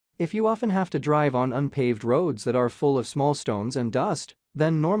If you often have to drive on unpaved roads that are full of small stones and dust,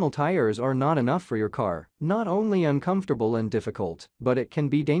 then normal tires are not enough for your car. Not only uncomfortable and difficult, but it can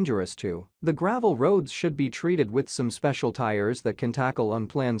be dangerous too. The gravel roads should be treated with some special tires that can tackle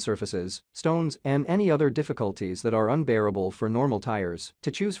unplanned surfaces, stones, and any other difficulties that are unbearable for normal tires.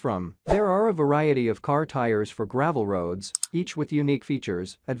 To choose from, there are a variety of car tires for gravel roads, each with unique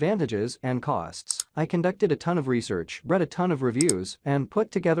features, advantages, and costs. I conducted a ton of research, read a ton of reviews, and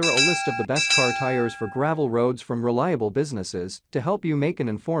put together a list of the best car tires for gravel roads from reliable businesses to help you make an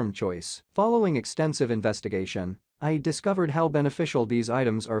informed choice. Following extensive investigation, I discovered how beneficial these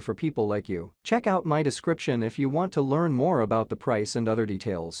items are for people like you. Check out my description if you want to learn more about the price and other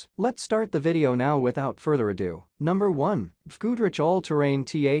details. Let's start the video now without further ado. Number 1. BFGOODRICH All-Terrain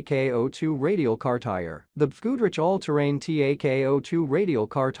TAK02 Radial Car Tire. The BFGOODRICH All-Terrain TAK02 Radial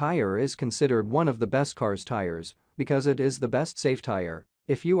Car Tire is considered one of the best cars tires because it is the best safe tire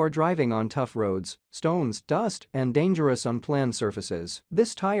if you are driving on tough roads, stones, dust, and dangerous unplanned surfaces.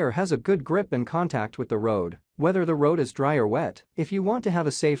 This tire has a good grip and contact with the road, whether the road is dry or wet. If you want to have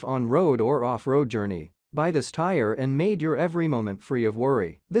a safe on-road or off-road journey, buy this tire and make your every moment free of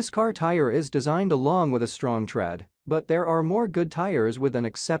worry. This car tire is designed along with a strong tread, but there are more good tires with an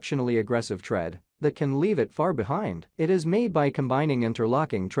exceptionally aggressive tread that can leave it far behind. It is made by combining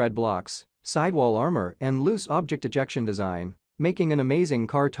interlocking tread blocks, sidewall armor, and loose object ejection design, making an amazing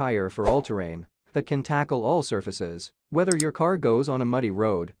car tire for all-terrain that can tackle all surfaces. Whether your car goes on a muddy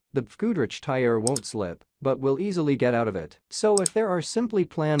road, the BFGOODRICH tire won't slip, but will easily get out of it. So if there are simply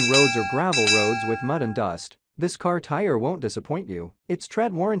planned roads or gravel roads with mud and dust, this car tire won't disappoint you. Its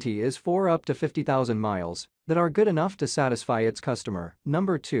tread warranty is for up to 50,000 miles that are good enough to satisfy its customer.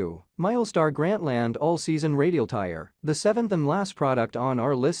 Number 2. MILESTAR GRANTLAND All-Season Radial Tire. The seventh and last product on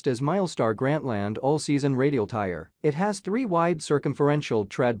our list is MILESTAR GRANTLAND All-Season Radial Tire. It has 3 wide circumferential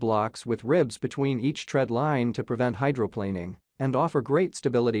tread blocks with ribs between each tread line to prevent hydroplaning and offer great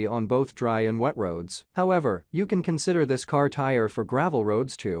stability on both dry and wet roads. However, you can consider this car tire for gravel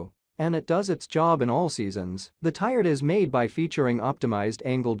roads too, and it does its job in all seasons. The tire is made by featuring optimized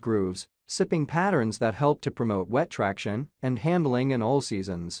angled grooves, sipping patterns that help to promote wet traction and handling in all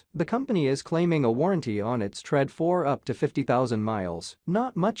seasons. The company is claiming a warranty on its tread for up to 50,000 miles.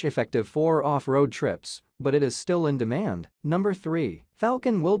 Not much effective for off-road trips, but it is still in demand. Number 3.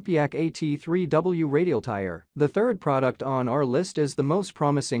 FALKEN WILDPEAK AT3W Radial Tire. The third product on our list is the most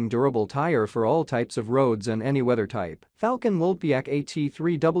promising durable tire for all types of roads and any weather type. FALKEN WILDPEAK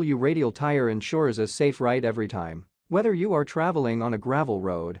AT3W Radial Tire ensures a safe ride every time, whether you are traveling on a gravel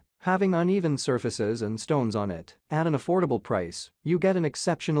road, having uneven surfaces and stones on it. At an affordable price, you get an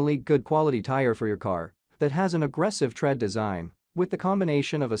exceptionally good quality tire for your car that has an aggressive tread design, with the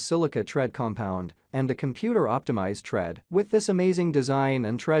combination of a silica tread compound and a computer-optimized tread. With this amazing design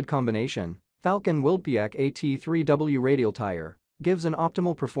and tread combination, FALKEN WILDPEAK AT3W Radial Tire gives an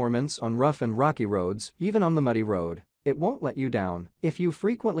optimal performance on rough and rocky roads. Even on the muddy road, it won't let you down. If you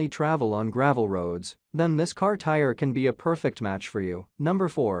frequently travel on gravel roads, then this car tire can be a perfect match for you. Number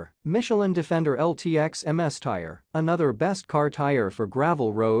 4. Michelin Defender LTX MS Tire. Another best car tire for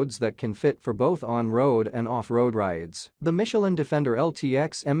gravel roads that can fit for both on-road and off-road rides. The Michelin Defender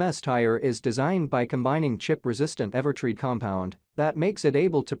LTX MS Tire is designed by combining chip-resistant Evertread compound that makes it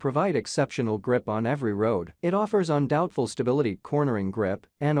able to provide exceptional grip on every road. It offers undoubtful stability, cornering grip,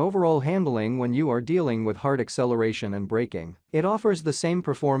 and overall handling when you are dealing with hard acceleration and braking. It offers the same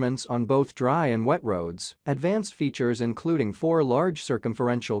performance on both dry and wet roads. Advanced features including 4 large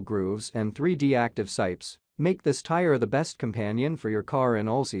circumferential grooves and 3D active sipes make this tire the best companion for your car in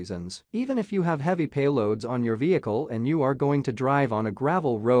all seasons. Even if you have heavy payloads on your vehicle and you are going to drive on a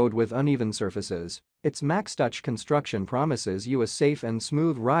gravel road with uneven surfaces, its Max Touch construction promises you a safe and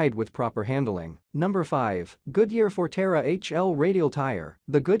smooth ride with proper handling. Number 5. Goodyear FORTERA HL Radial Tire.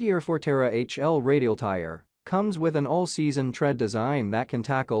 The Goodyear FORTERA HL Radial Tire comes with an all-season tread design that can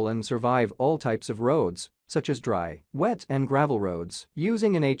tackle and survive all types of roads, such as dry, wet, and gravel roads.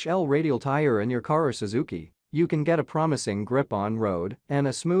 Using an HL radial tire in your car or Suzuki, you can get a promising grip on road and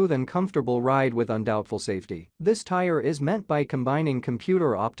a smooth and comfortable ride with undoubtful safety. This tire is meant by combining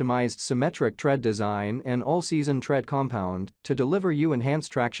computer-optimized symmetric tread design and all-season tread compound to deliver you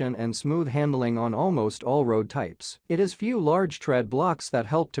enhanced traction and smooth handling on almost all road types. It has few large tread blocks that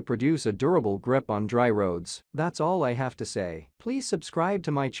help to produce a durable grip on dry roads. That's all I have to say. Please subscribe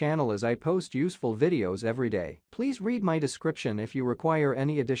to my channel as I post useful videos every day. Please read my description if you require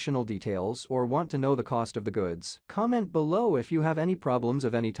any additional details or want to know the cost of the goods. Comment below if you have any problems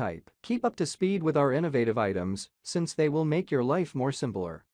of any type. Keep up to speed with our innovative items, since they will make your life more simpler.